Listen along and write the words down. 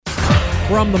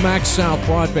From the Max South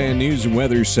Broadband News and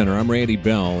Weather Center, I'm Randy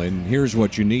Bell, and here's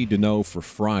what you need to know for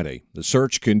Friday. The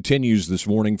search continues this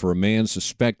morning for a man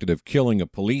suspected of killing a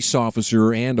police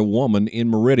officer and a woman in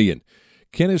Meridian.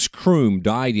 Kenneth Kroom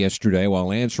died yesterday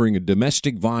while answering a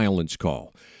domestic violence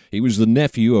call. He was the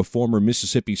nephew of former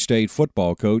Mississippi State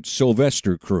football coach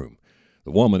Sylvester Kroom.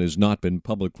 The woman has not been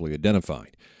publicly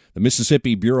identified. The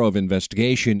Mississippi Bureau of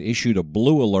Investigation issued a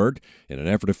blue alert in an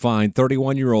effort to find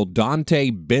 31-year-old Dante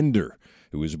Bender,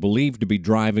 who is believed to be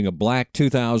driving a black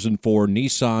 2004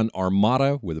 Nissan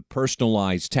Armada with a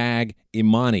personalized tag,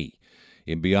 Imani.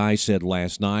 MBI said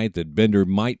last night that Bender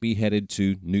might be headed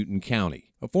to Newton County.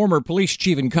 A former police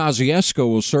chief in Kosciuszko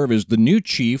will serve as the new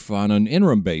chief on an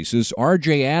interim basis.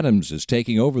 R.J. Adams is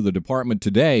taking over the department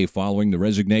today following the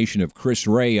resignation of Chris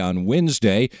Ray on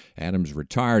Wednesday. Adams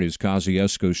retired as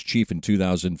Kosciuszko's chief in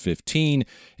 2015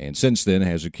 and since then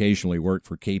has occasionally worked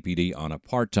for KPD on a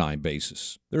part-time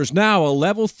basis. There's now a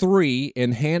Level 3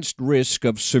 enhanced risk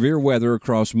of severe weather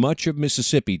across much of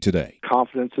Mississippi today.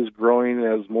 Confidence is growing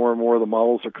as more and more of the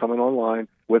models are coming online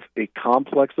with a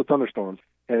complex of thunderstorms.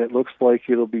 And it looks like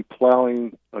it'll be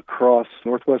plowing across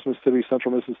northwest Mississippi,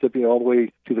 central Mississippi, all the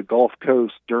way to the Gulf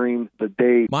Coast during the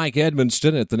day. Mike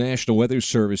Edmonston at the National Weather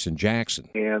Service in Jackson.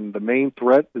 And the main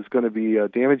threat is going to be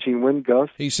damaging wind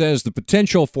gusts. He says the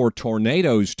potential for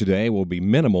tornadoes today will be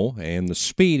minimal, and the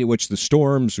speed at which the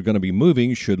storms are going to be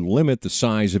moving should limit the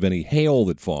size of any hail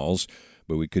that falls,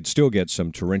 but we could still get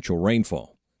some torrential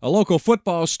rainfall. A local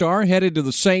football star headed to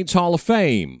the Saints Hall of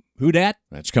Fame. Who dat?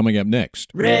 That's coming up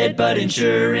next. Redbud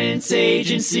Insurance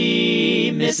Agency,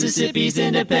 Mississippi's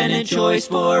independent choice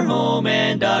for home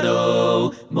and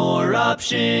auto. More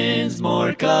options,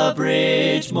 more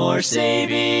coverage, more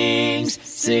savings.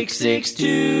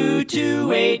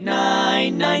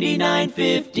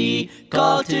 662-289-9950.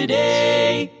 Call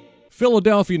today.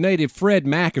 Philadelphia native Fred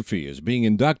McAfee is being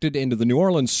inducted into the New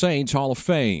Orleans Saints Hall of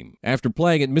Fame. After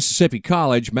playing at Mississippi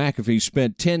College, McAfee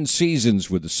spent 10 seasons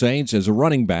with the Saints as a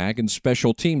running back and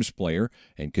special teams player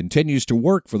and continues to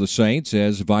work for the Saints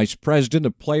as vice president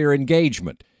of player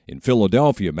engagement. In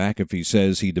Philadelphia, McAfee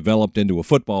says he developed into a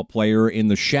football player in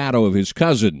the shadow of his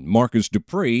cousin, Marcus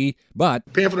Dupree,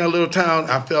 but being from that little town,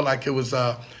 I felt like it was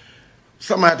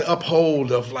something I had to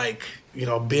uphold of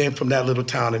being from that little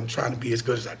town and trying to be as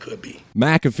good as I could be.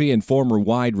 McAfee and former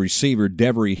wide receiver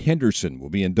Devery Henderson will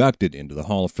be inducted into the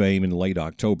Hall of Fame in late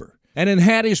October. And in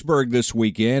Hattiesburg this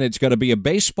weekend, it's going to be a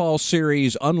baseball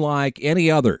series unlike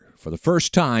any other. For the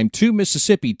first time, two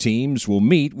Mississippi teams will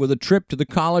meet with a trip to the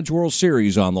College World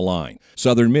Series on the line.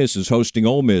 Southern Miss is hosting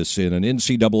Ole Miss in an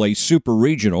NCAA Super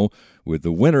Regional, with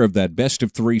the winner of that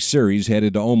best-of-3 series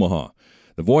headed to Omaha.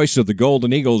 The voice of the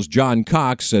Golden Eagles, John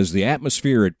Cox, says the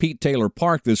atmosphere at Pete Taylor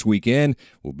Park this weekend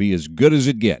will be as good as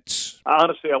it gets.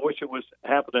 Honestly, I wish it was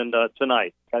happening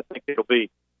tonight. I think it'll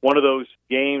be one of those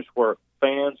games where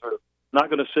fans are not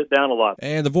going to sit down a lot.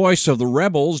 And the voice of the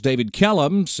Rebels, David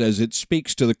Kellum, says it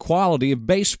speaks to the quality of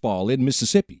baseball in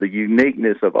Mississippi. The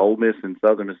uniqueness of Ole Miss and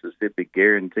Southern Mississippi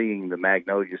guaranteeing the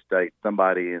Magnolia State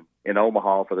somebody in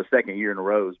Omaha for the second year in a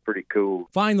row is pretty cool.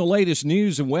 Find the latest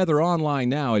news and weather online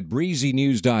now at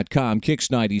breezynews.com,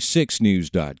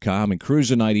 kicks96news.com, and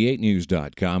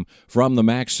cruiser98news.com. From the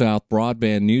Max South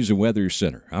Broadband News and Weather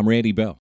Center, I'm Randy Bell.